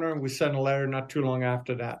our owner, and we sent a letter not too long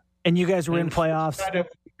after that. And you guys were in playoffs. The guy that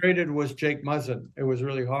was traded was Jake Muzzin. It was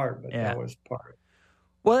really hard, but that was part of it.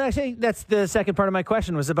 Well, actually, that's the second part of my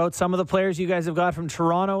question was about some of the players you guys have got from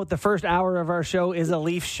Toronto. The first hour of our show is a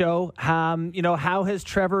Leafs show. How has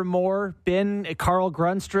Trevor Moore been? Carl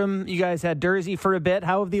Grundstrom, you guys had Dursey for a bit.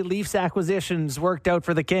 How have the Leafs acquisitions worked out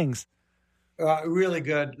for the Kings? Really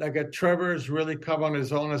good. Trevor's really come on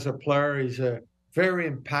his own as a player. He's a very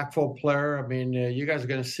impactful player. I mean, you guys are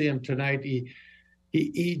going to see him tonight.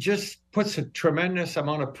 He just puts a tremendous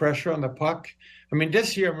amount of pressure on the puck. I mean,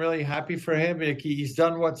 this year I'm really happy for him. He's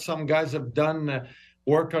done what some guys have done,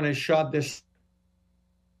 worked on his shot.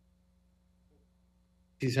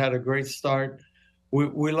 He's had a great start.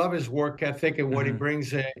 We love his work ethic and what he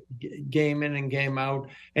brings game in and game out.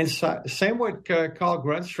 And same with Carl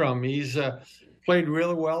Grundstrom. He's played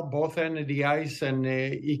really well both ends of the ice, and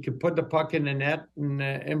he could put the puck in the net.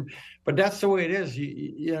 But that's the way it is.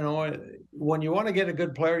 You know, when you want to get a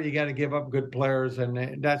good player, you got to give up good players,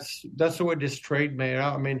 and that's the way this trade made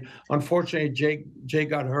out. I mean, unfortunately, Jake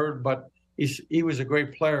got hurt, but he was a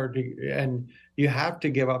great player, and you have to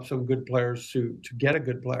give up some good players to get a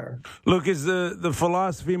good player. Luke, is the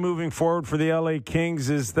philosophy moving forward for the LA Kings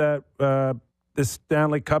is that the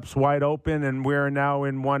Stanley Cup's wide open, and we're now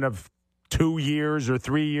in one of 2 years or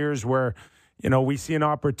 3 years where, you know, we see an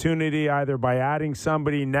opportunity either by adding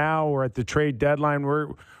somebody now or at the trade deadline.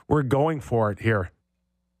 We're going for it here.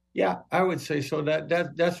 Yeah, I would say so.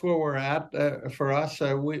 That's where we're at for us.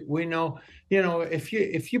 We know, you know, if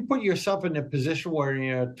you put yourself in a position where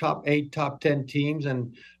you're top 8, top 10 teams,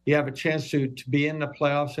 and you have a chance to be in the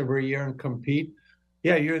playoffs every year and compete,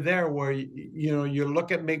 yeah, you're there where you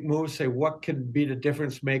look at make moves, say what could be the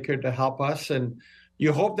difference maker to help us, and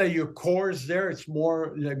you hope that your core is there. It's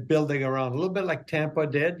more like building around, a little bit like Tampa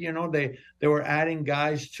did. You know, they were adding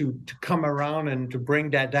guys to come around and to bring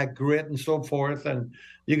that grit and so forth. And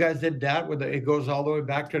you guys did that it goes all the way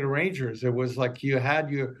back to the Rangers. It was like you had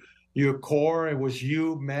your core. It was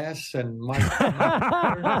you, Mess, and Mike.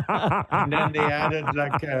 And then they added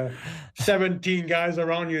 17 guys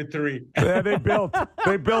around you three. Yeah, they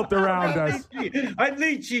built around us. I'd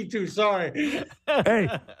lead you too. Sorry. Hey,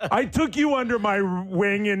 I took you under my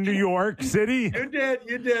wing in New York City. You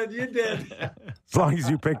did. As long as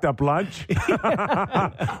you picked up lunch.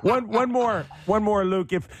 One more,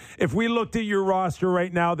 Luke. If we looked at your roster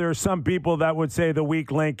right now, there are some people that would say the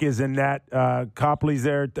weak link is in net. Copley's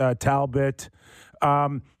there, Talbot.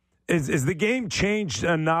 Is the game changed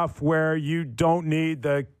enough where you don't need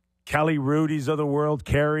the Kelly Rudy's of the world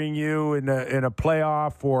carrying you in a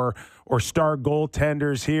playoff or star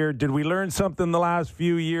goaltenders here? Did we learn something the last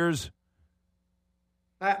few years?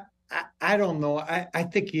 I don't know. I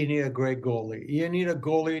think you need a great goalie. You need a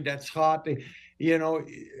goalie that's hot. You know,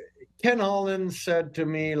 Ken Holland said to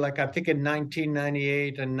me, I think in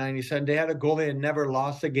 1998 and 97, they had a goalie that never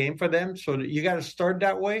lost a game for them. So you got to start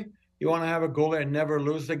that way. You want to have a goalie and never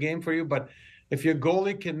lose the game for you. But if your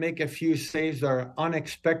goalie can make a few saves that are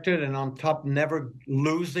unexpected and on top never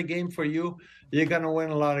lose the game for you, you're going to win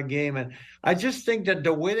a lot of games. And I just think that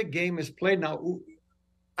the way the game is played now,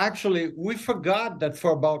 actually, we forgot that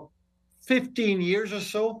for about 15 years or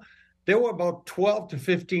so, there were about 12 to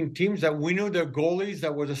 15 teams that we knew their goalies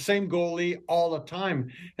that were the same goalie all the time.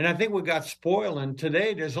 And I think we got spoiled. And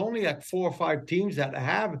today there's only 4 or 5 teams that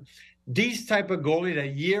have these type of goalie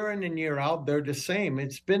that year in and year out, they're the same.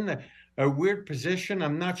 It's been a weird position.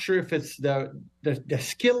 I'm not sure if it's the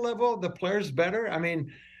skill level of the players better. I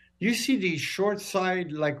mean, you see these short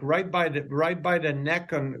side, right by the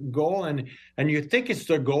neck on goal, and you think it's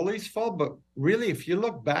the goalie's fault, but really, if you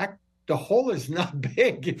look back, the hole is not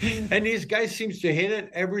big, and these guys seems to hit it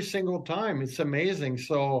every single time. It's amazing.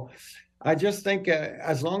 So, I just think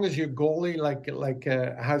as long as your goalie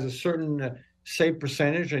has a certain save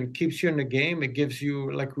percentage and keeps you in the game, it gives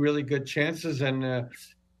you really good chances. And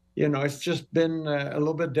it's just been a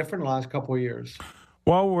little bit different the last couple of years.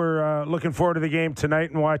 Well, we're looking forward to the game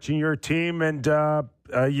tonight and watching your team, and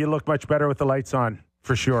you look much better with the lights on,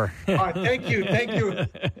 for sure. All right, thank you.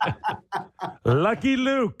 Lucky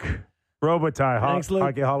Luke Robitaille,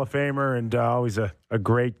 Hockey Hall of Famer, and always a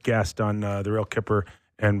great guest on the Real Kipper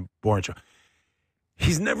and Bourne Show.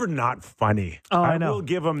 He's never not funny. Oh, I know. Will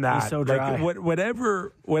give him that. He's so dry.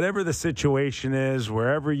 Whatever the situation is,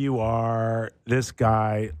 wherever you are, this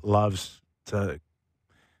guy loves to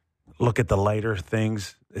look at the lighter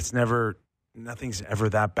things. It's never nothing's ever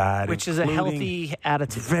that bad. Which is a including healthy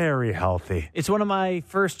attitude. Very healthy. It's one of my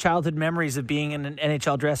first childhood memories of being in an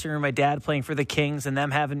NHL dressing room. My dad playing for the Kings and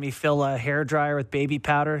them having me fill a hairdryer with baby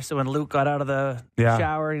powder. So when Luke got out of the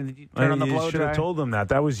shower and you turn on the blow you should dryer. have told them that.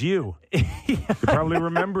 That was you. He probably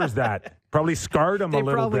remembers that. Probably scarred him a little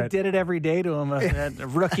bit. They probably did it every day to him. A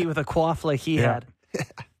rookie with a coif like he had.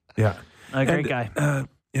 Yeah. A great guy.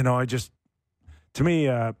 To me,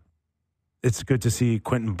 it's good to see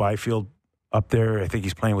Quentin Byfield up there. I think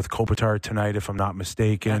he's playing with Kopitar tonight, if I'm not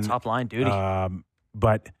mistaken. Yeah, top line duty.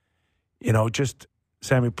 But, just,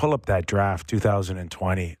 Sammy, pull up that draft,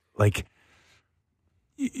 2020. Like,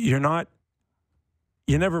 you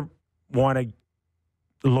never want to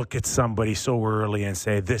look at somebody so early and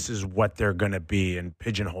say, this is what they're going to be, and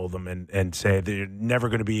pigeonhole them and say they're never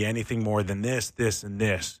going to be anything more than this, this, and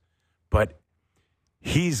this. But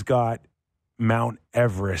he's got Mount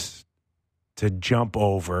Everest to jump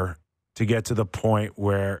over to get to the point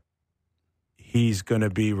where he's going to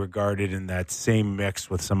be regarded in that same mix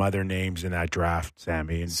with some other names in that draft,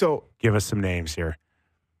 Sammy. And So give us some names here.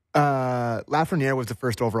 Lafreniere was the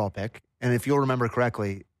first overall pick, and if you'll remember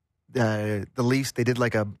correctly, the Leafs, they did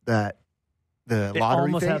like the lottery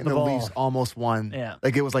almost thing, had and the the ball. Leafs almost won. Yeah.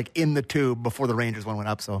 Like it was like in the tube before the Rangers one went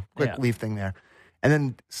up. So quick Yeah. Leaf thing there. And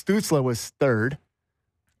then Stützle was third.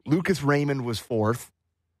 Lucas Raymond was fourth.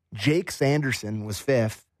 Jake Sanderson was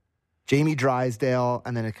fifth. Jamie Drysdale,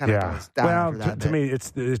 and then it kind of goes down after that. To me,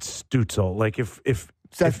 it's Stützle. Like if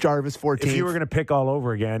Seth Jarvis 14th. If you were going to pick all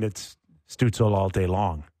over again, it's Stützle all day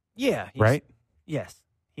long. Yeah. Right? Yes.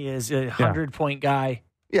 He is a 100-point guy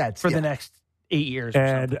for the next 8 years.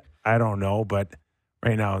 And I don't know, but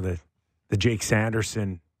right now the Jake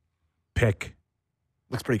Sanderson pick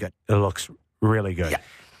looks pretty good. It looks really good. Yeah.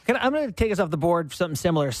 I'm going to take us off the board for something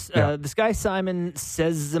similar. This guy, Simon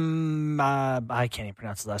Sezim, I can't even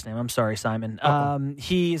pronounce his last name. I'm sorry, Simon.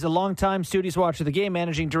 He's a longtime Studios watcher of the game,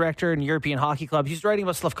 managing director in European Hockey Club. He's writing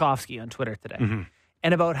about Slafkovsky on Twitter today. Mm-hmm.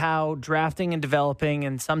 And about how drafting and developing,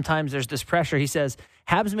 and sometimes there's this pressure. He says,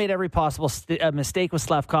 Habs made every possible mistake with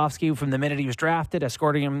Slafkovsky from the minute he was drafted,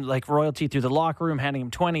 escorting him like royalty through the locker room, handing him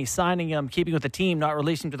 20, signing him, keeping with the team, not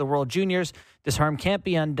releasing him to the World Juniors. This harm can't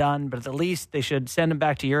be undone, but at the least they should send him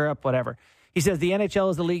back to Europe, whatever. He says the NHL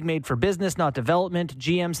is the league made for business, not development.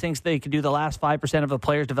 GMs thinks they could do the last 5% of a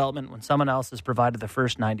player's development when someone else has provided the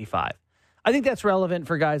first 95. I think that's relevant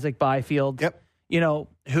for guys like Byfield. Yep.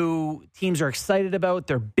 Who teams are excited about.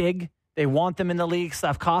 They're big. They want them in the league.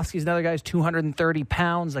 Slafkovsky's another guy's 230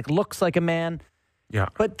 pounds, looks like a man. Yeah.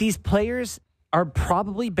 But these players are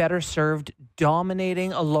probably better served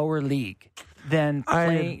dominating a lower league than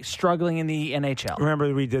struggling in the NHL.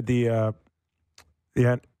 Remember we did the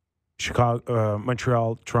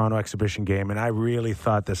Montreal-Toronto exhibition game, and I really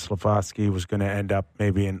thought that Slafkovsky was going to end up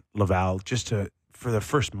maybe in Laval for the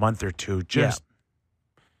first month or two,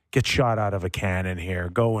 get shot out of a cannon here,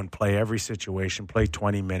 go and play every situation, play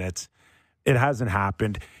 20 minutes. It hasn't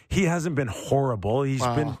happened. He hasn't been horrible. He's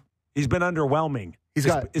been underwhelming. He's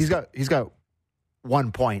got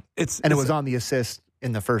 1 point. It was on the assist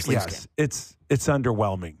in the first Leafs game. It's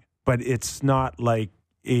underwhelming, but it's not like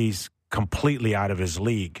he's completely out of his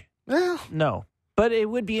league. Well, no. But it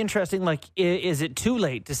would be interesting, is it too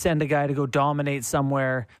late to send a guy to go dominate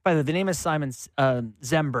somewhere? By the way, the name is Simon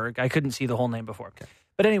Zemberg. I couldn't see the whole name before. Okay.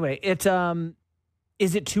 But anyway,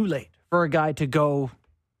 is it too late for a guy to go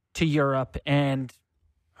to Europe and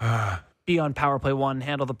be on power play one,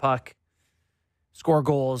 handle the puck, score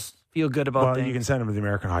goals, feel good about things? You can send him to the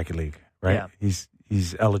American Hockey League, right? Yeah.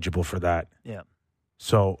 He's eligible for that. Yeah.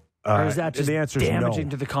 So or is that just the answer is damaging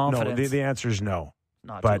no. to the confidence? No, the answer is no.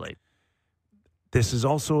 Not but too late. This is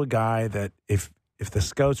also a guy that if the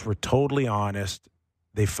scouts were totally honest,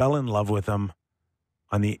 they fell in love with him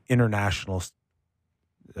on the international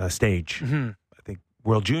stage. Mm-hmm. I think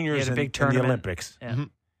World Juniors and the Olympics. Yeah. Mm-hmm.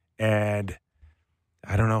 And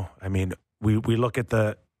I don't know. I mean, we look at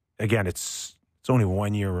it's only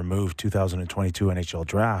 1 year removed, 2022 NHL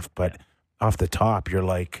draft, but off the top, you're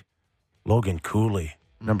like Logan Cooley,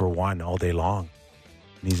 number one all day long.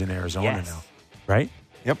 And he's in Arizona now, right?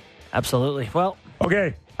 Yep. Absolutely. Well,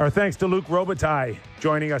 okay. Our thanks to Luc Robitaille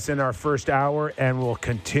joining us in our first hour, and we'll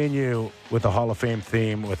continue with the Hall of Fame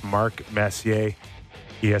theme with Mark Messier,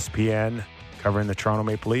 ESPN, covering the Toronto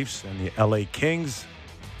Maple Leafs and the LA Kings.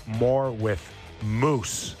 More with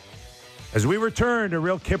Moose as we return to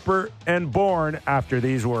Real Kipper and Bourne after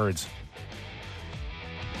these words.